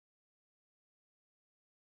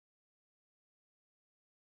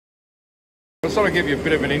I'll sort of give you a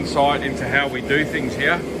bit of an insight into how we do things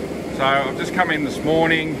here. So I've just come in this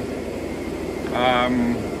morning.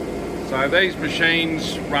 So these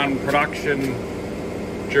machines run production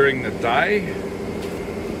during the day,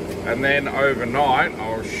 and then overnight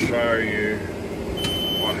I'll show you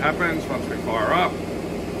what happens once we fire up.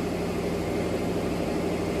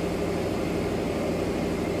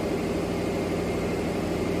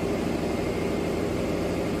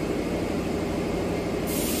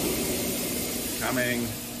 Coming.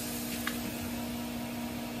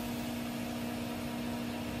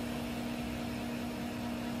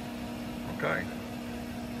 Okay.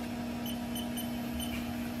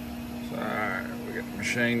 So we get the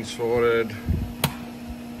machine sorted.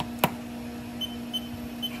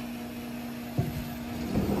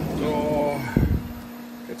 Door.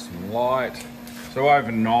 Get some light. So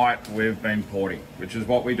overnight we've been porting, which is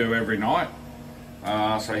what we do every night.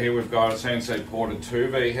 So here we've got a CNC ported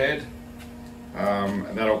 2V head.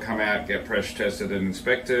 And that'll come out, get pressure tested and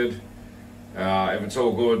inspected. If it's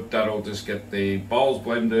all good, that'll just get the bowls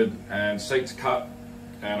blended and seats cut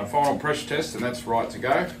and a final pressure test, and that's right to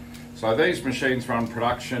go. So these machines run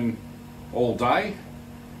production all day,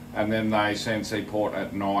 and then they CNC port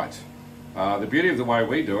at night. The beauty of the way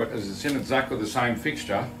we do it is it's in exactly the same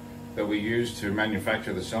fixture that we use to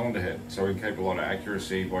manufacture the cylinder head, so we can keep a lot of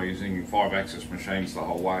accuracy by using 5-axis machines the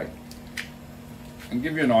whole way. And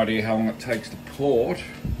give you an idea how long it takes to port.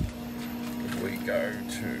 If we go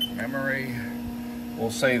to memory,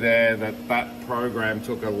 we'll see there that that program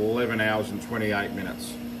took 11 hours and 28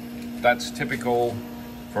 minutes. That's typical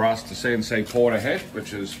for us to CNC port ahead,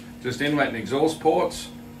 which is just inlet and exhaust ports.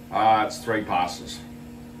 It's 3 passes.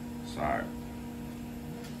 So,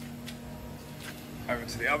 over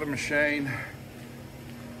to the other machine,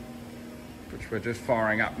 which we're just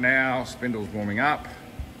firing up now. Spindle's warming up.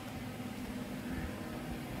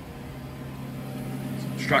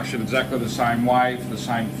 Structured exactly the same way for the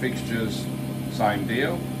same fixtures, same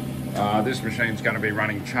deal. This machine's going to be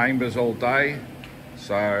running chambers all day,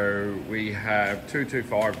 so we have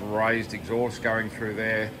 225 raised exhaust going through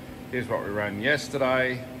there. Here's what we ran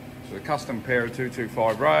yesterday. So a custom pair of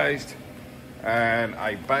 225 raised and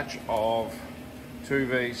a batch of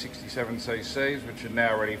 2V 67cc's, which are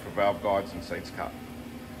now ready for valve guides and seats cut.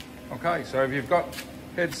 Okay, so if you've got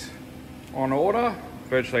heads on order,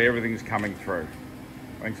 virtually everything's coming through.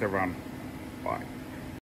 Thanks everyone. Bye.